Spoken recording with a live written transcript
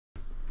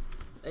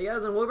Hey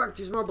guys, and welcome back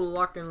to some more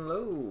Block and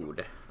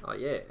Load. Oh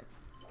yeah,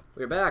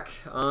 we're back.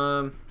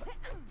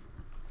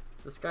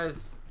 This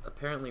guy's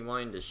apparently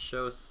wanting to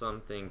show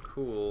something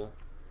cool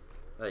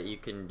that you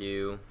can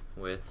do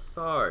with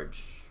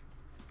Sarge.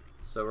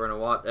 So we're gonna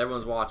watch.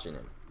 Everyone's watching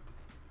him,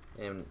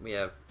 and we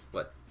have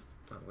what?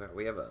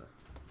 We have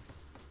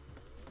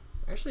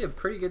actually a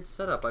pretty good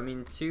setup. I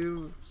mean,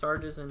 2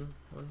 Sarges and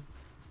 1.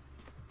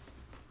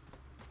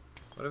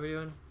 What are we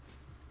doing?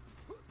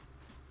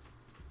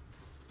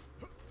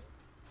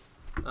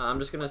 I'm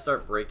just gonna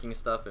start breaking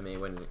stuff, and maybe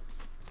when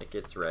it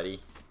gets ready,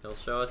 he'll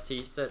show us.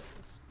 He said,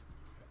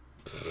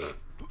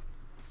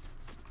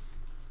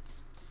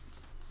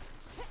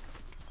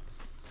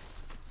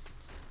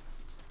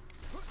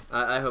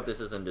 I hope this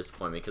doesn't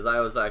disappoint me, because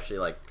I was actually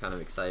like kind of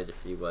excited to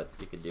see what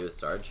you could do with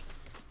Sarge.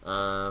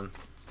 So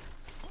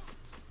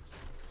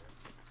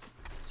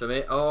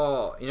maybe,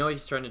 oh, you know what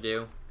he's trying to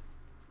do?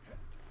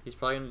 He's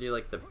probably gonna do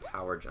like the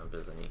power jump,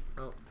 isn't he?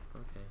 Oh,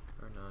 okay,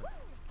 or not.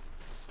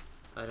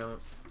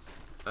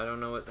 I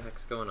don't know what the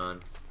heck's going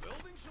on.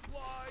 Building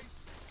supplies.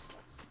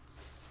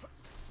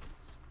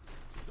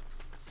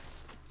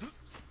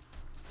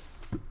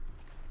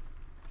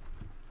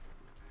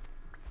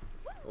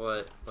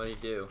 What do you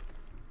do?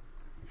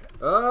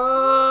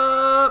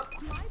 Oh!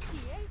 My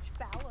pH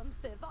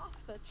balance is off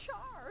the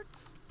charts.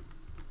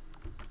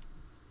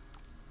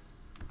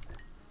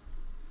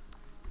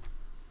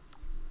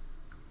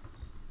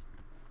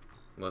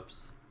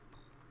 Whoops.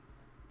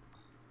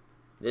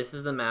 This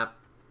is the map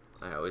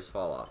I always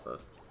fall off of.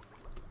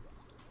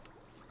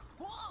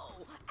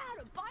 Whoa,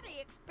 out-of-body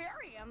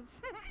experience.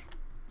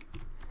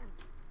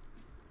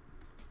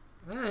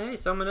 Hey,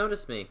 someone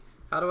noticed me.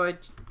 How do I...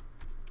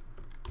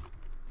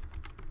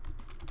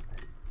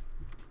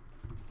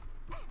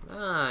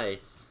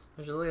 Nice.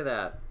 Would you look at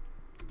that?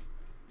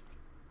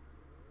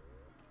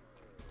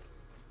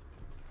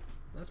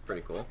 That's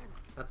pretty cool.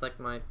 That's like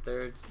my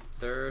third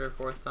or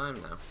fourth time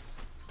now.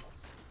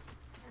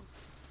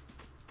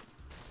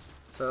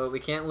 So we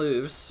can't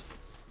lose,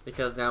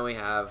 because now we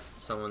have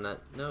someone that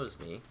knows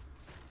me.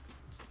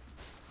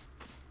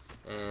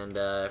 And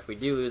if we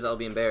do lose, I'll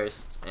be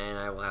embarrassed, and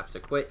I will have to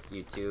quit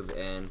YouTube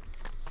and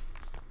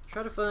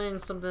try to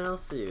find something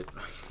else to do.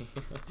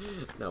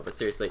 No, but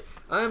seriously,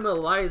 I'm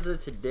Eliza.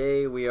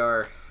 Today we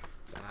are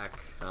back.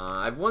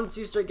 I've won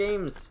 2 straight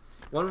games.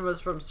 One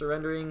was from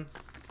surrendering.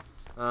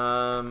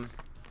 The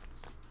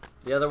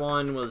other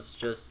one was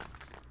just...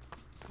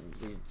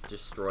 we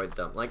destroyed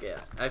them. Like,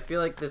 I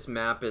feel like this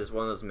map is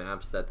one of those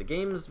maps that the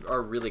games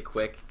are really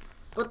quick,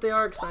 but they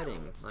are exciting.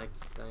 Like,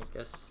 I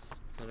guess,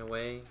 in a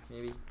way,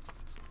 maybe.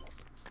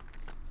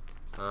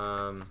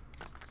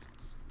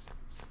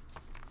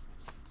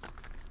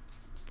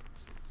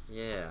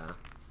 Yeah.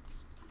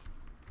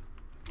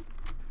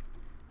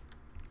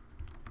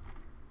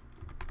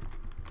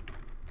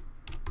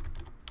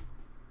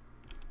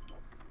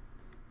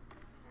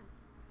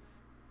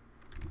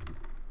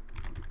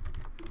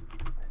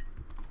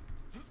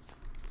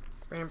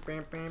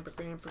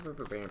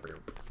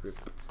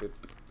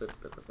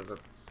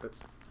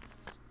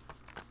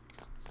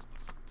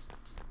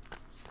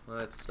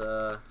 Let's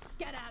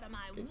Get out of my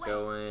get way.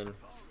 going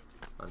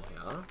on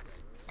here.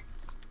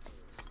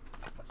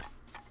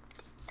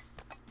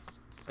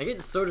 I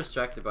get so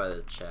distracted by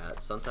the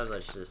chat. Sometimes I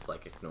should just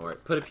like ignore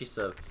it. Put a piece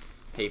of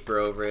paper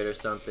over it or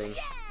something.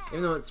 Yeah!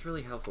 Even though it's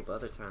really helpful, but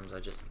other times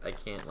I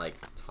can't like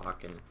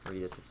talk and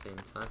read at the same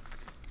time.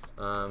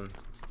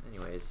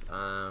 Anyways,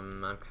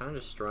 I'm kind of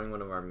destroying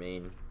one of our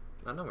main...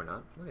 Oh, no, we're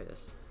not. Look at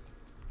this.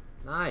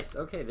 Nice.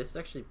 Okay, this is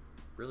actually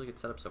really good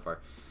setup so far.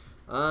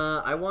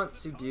 I want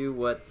to do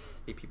what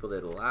the people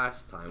did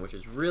last time, which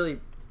is really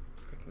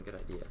freaking good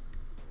idea.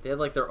 They had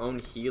like their own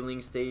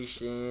healing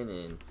station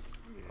and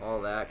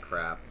all that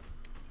crap.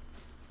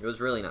 It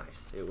was really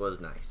nice. It was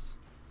nice.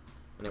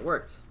 And it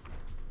worked.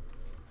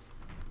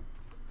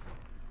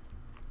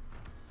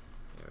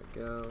 There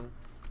we go.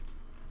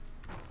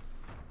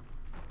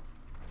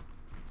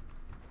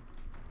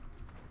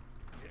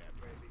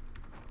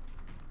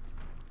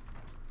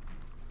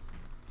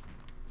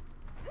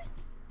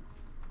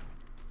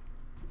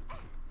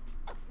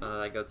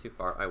 I go too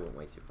far. I went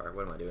way too far.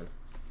 What am I doing?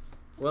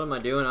 What am I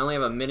doing? I only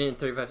have 1 minute and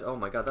 35. Oh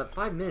my god, that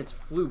 5 minutes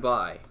flew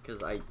by.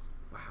 Because wow,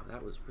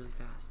 that was really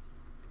fast.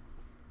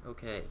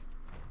 Okay.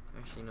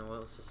 Actually, you know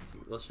what?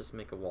 Let's just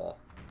make a wall.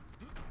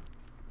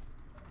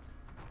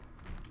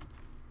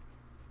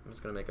 I'm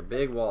just gonna make a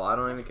big wall. I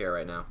don't even care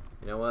right now.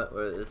 You know what?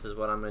 This is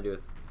what I'm gonna do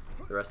with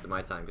the rest of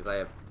my time, because I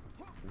have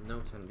no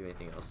time to do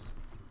anything else.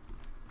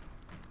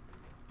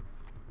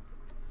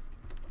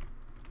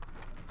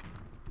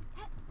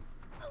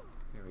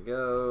 There we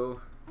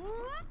go.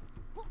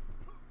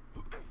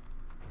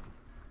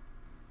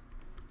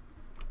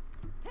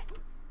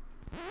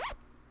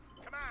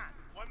 Come on,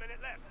 1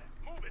 minute left.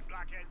 Move it,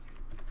 blockheads.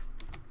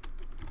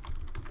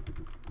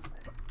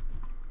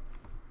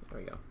 There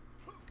we go.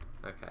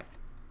 Okay.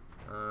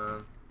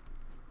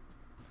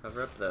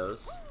 Cover up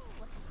those.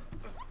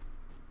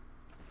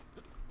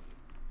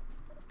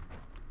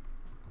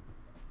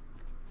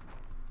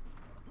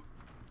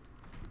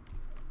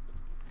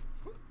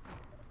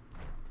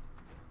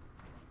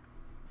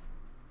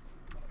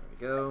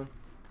 go.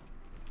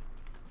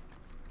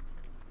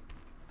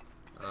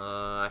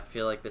 I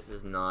feel like this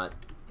is not...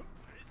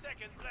 30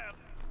 seconds left.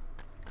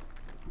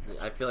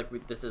 I feel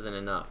like this isn't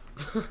enough.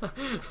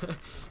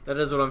 That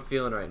is what I'm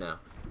feeling right now.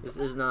 This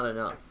is not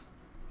enough.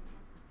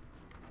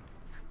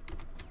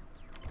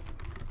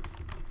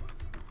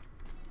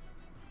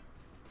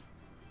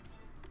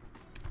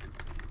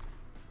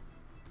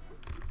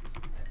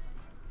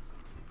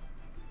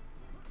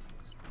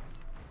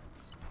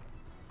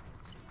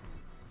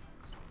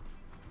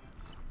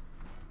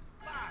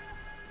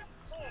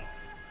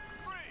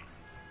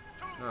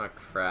 Oh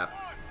crap.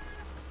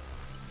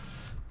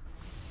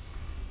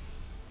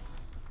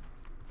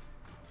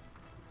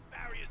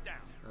 Barriers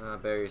down.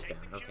 Barriers down.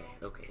 Okay.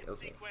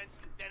 Sequence,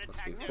 then Let's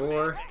attack do them. 4.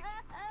 Don't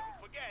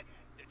forget,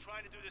 they're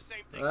trying to do the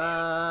same thing.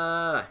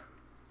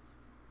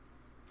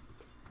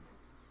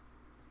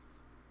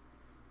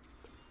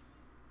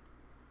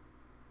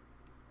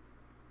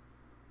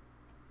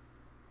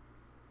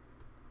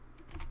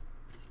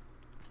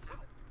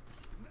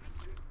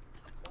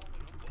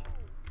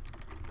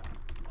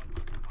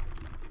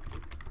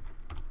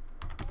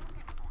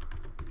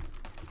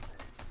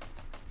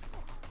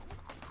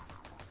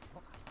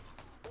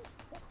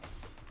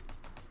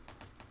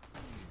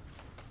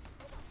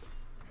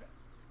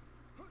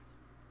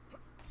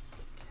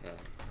 Okay,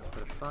 I'll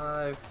put a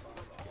 5.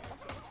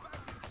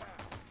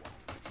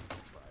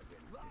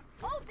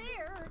 Oh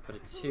dear! Put a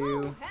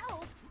 2.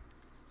 Help!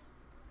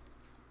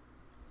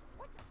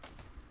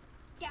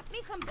 Get me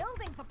some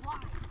building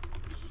supplies.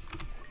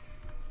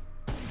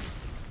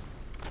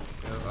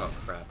 Oh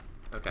crap.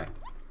 Okay.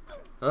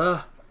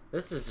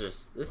 This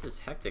is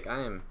hectic.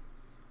 I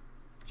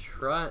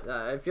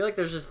feel like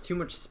there's just too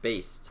much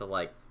space to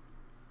like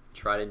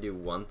try to do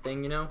one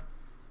thing, you know?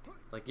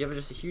 Like you have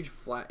just a huge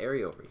flat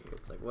area over here.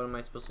 It's like, what am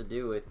I supposed to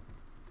do with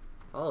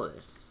all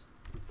this?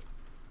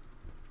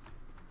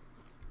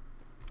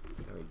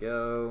 There we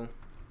go.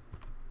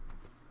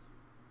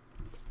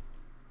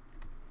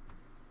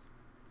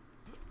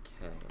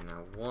 Okay,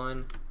 now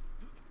 1.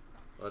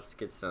 Let's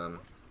get some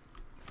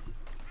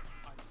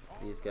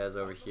these guys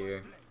over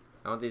here.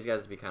 I want these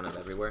guys to be kind of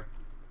everywhere.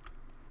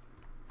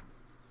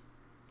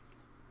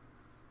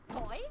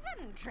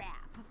 Poison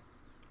trap.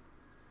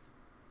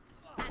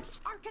 An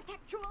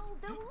architectural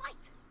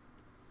delight.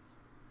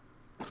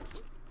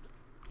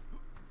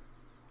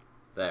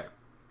 There.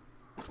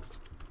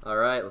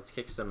 Alright, let's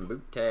kick some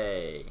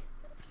booty.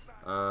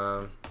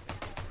 Oh.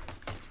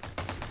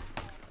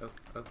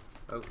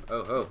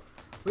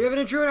 We have an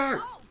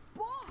intruder! Oh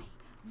boy!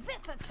 This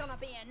is gonna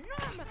be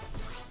enormous!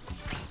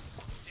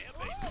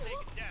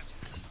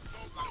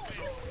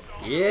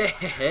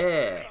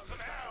 Yeah!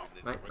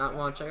 Might not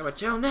want to check out my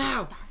channel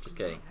now! Just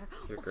kidding.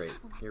 You're great.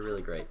 You're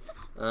really great.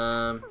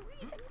 Let's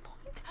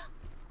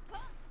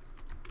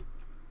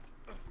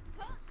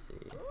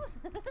see.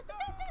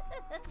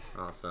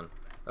 Awesome.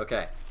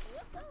 Okay.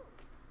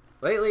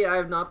 Lately, I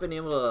have not been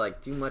able to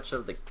like do much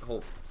of the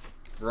whole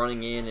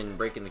running in and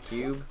breaking the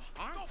cube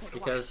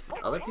because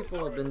other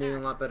people have been doing a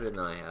lot better than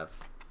I have.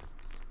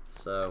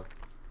 So,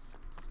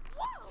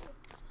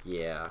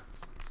 yeah,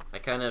 I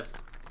kind of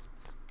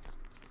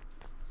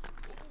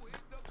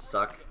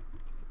suck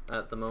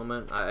at the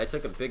moment. I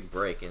took a big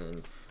break,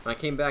 and when I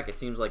came back, it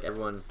seems like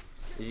everyone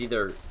is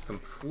either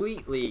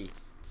completely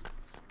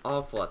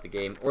awful at the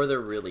game or they're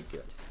really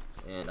good.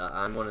 And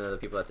I'm one of the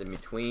people that's in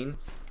between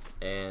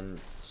and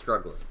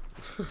struggling.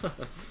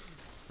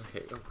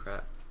 Okay, oh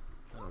crap.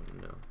 Oh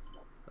no.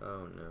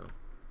 Oh no.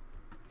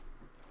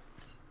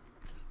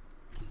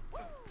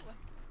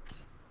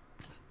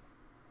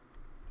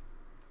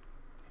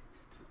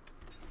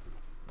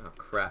 Oh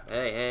crap.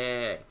 Hey, hey,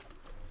 hey.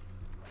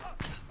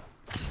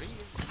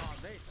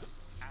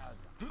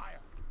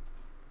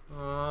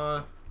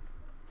 Aw,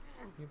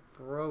 you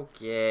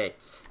broke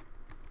it.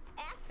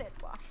 Acid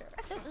washer.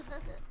 God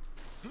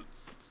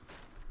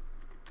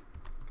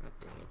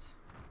dang it.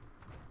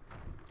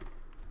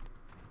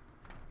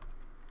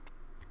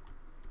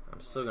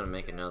 I'm still gonna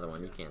make another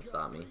one. You can't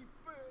stop me.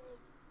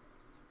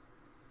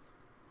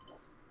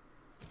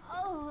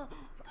 Oh,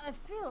 I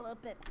feel a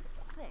bit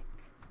sick.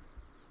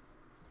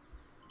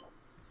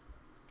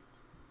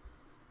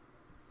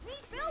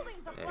 Need building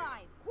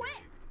supplies,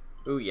 quick!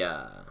 Ooh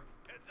yeah.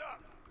 Heads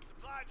up.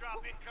 Supply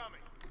drop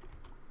incoming.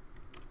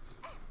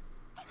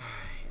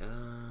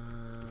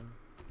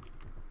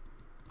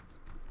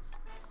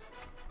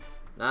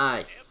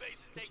 Alright, nice.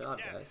 Good job,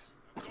 guys.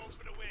 Go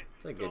for the win.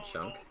 It's a good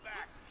chunk. Hold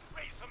back.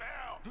 Raise some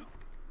hell.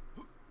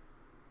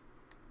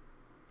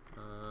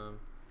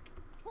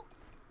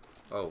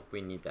 Oh,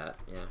 we need that.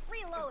 Yeah.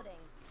 Reloading.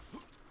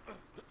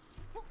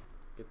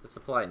 Get the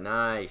supply.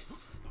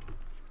 Nice.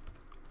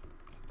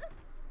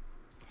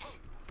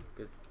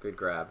 Good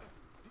grab.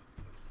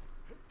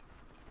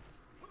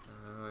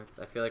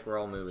 I feel like we're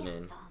all moving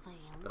in,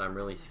 but I'm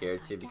really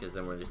scared too because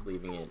then we're just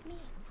leaving it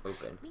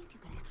open.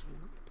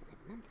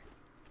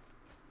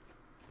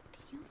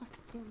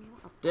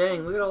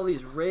 Dang, look at all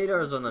these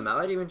radars on the map.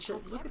 I didn't even check.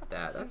 Look at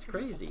that. That's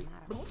crazy.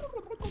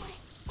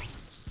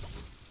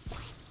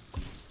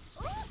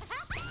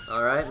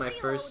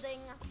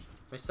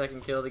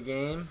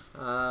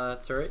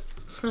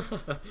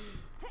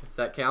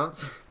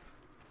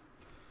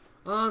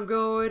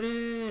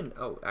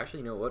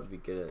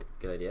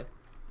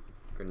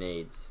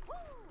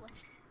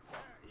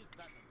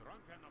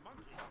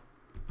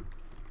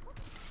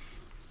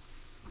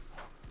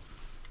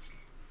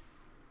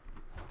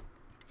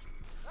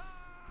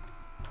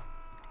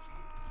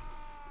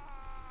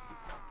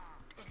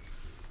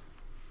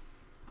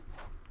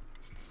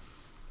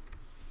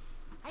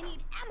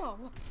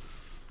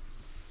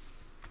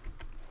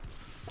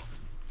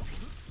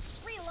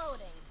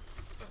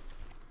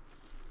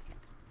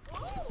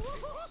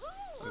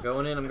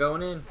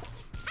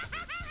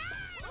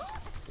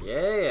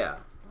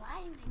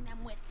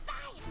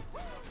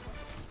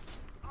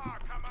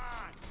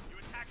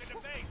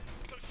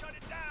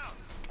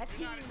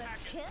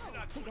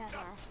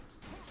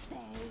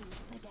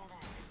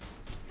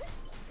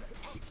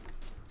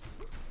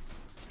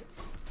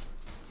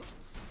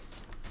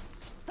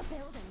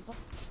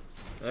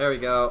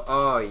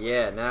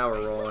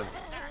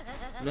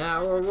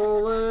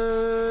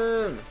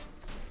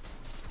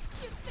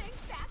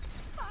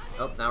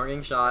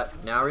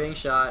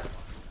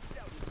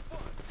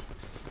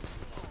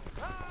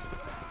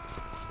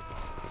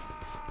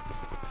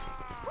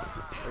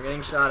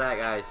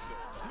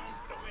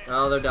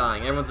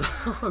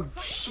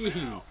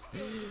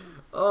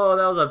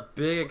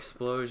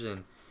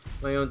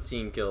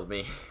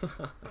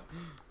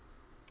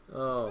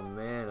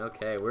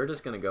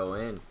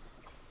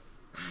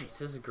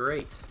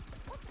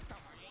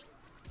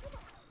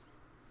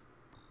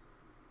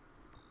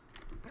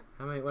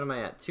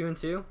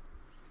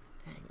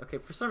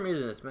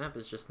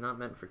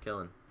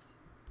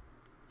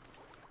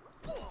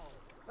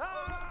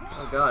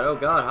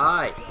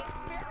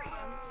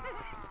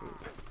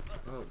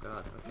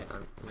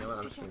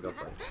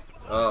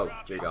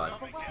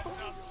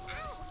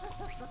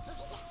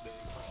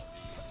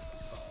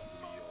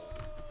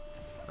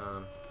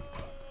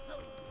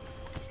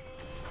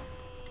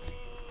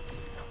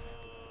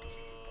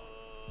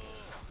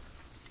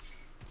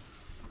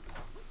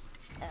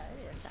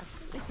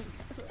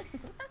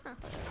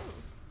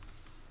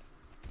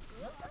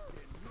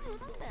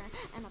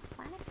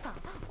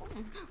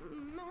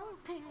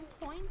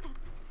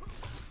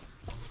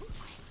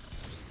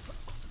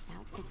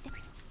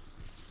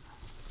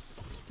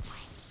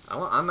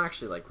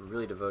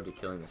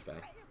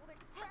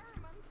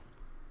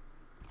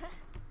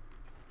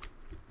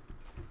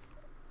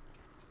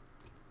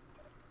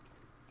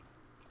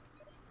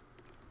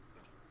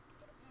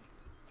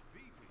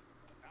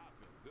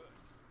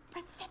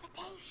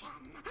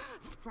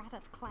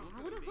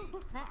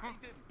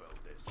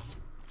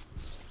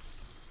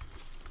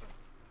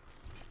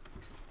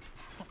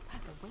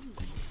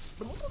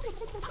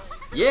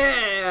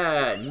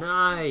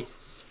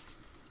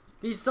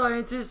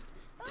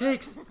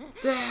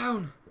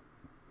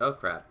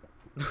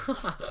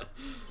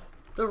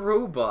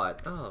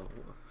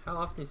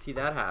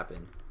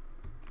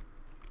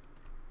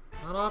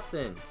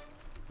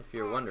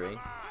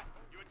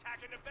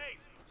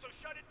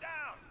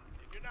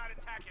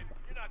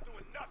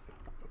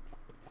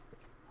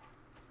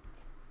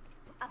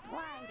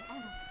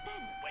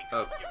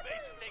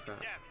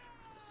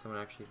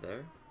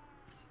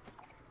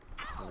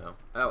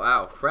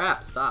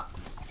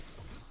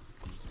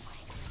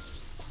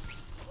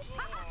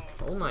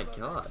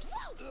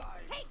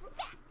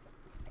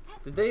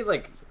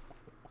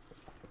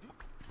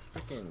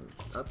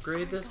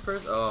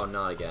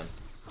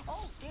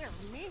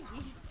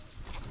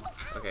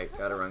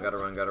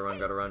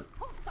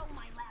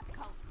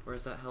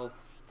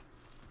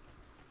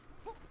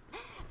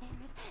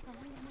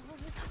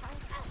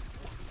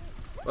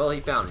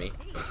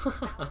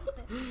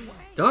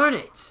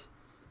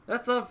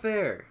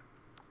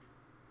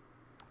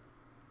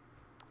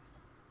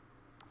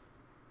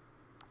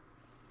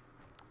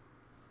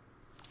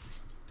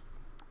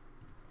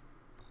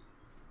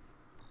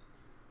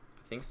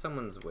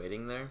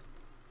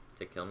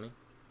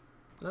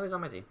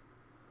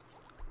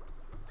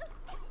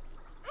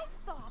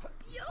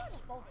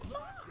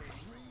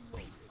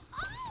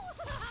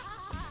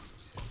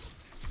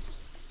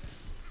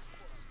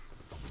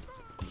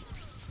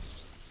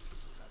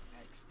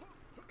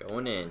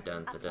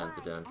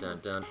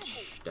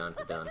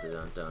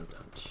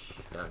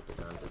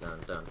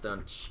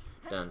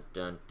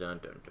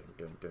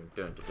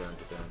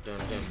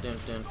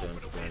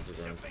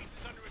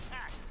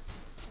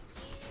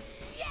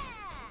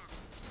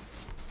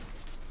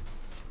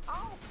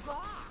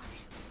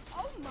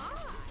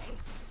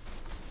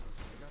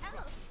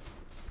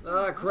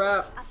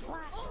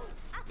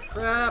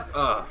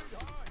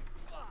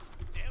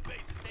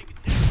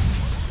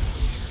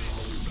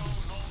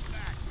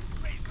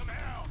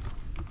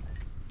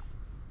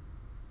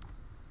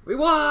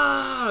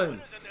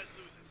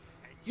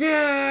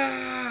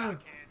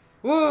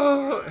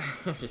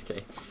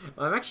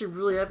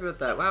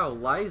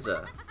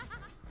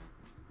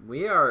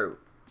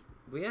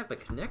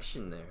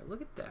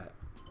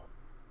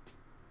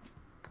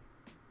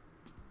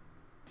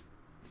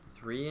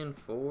 3 and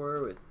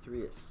 4 with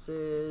 3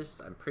 assists.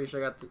 I'm pretty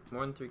sure I got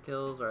more than 3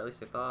 kills, or at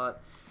least I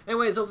thought.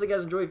 Anyways, hopefully you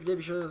guys enjoyed. If you did,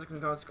 be sure to like and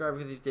comment, subscribe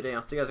with you today.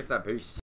 I'll see you guys next time. Peace.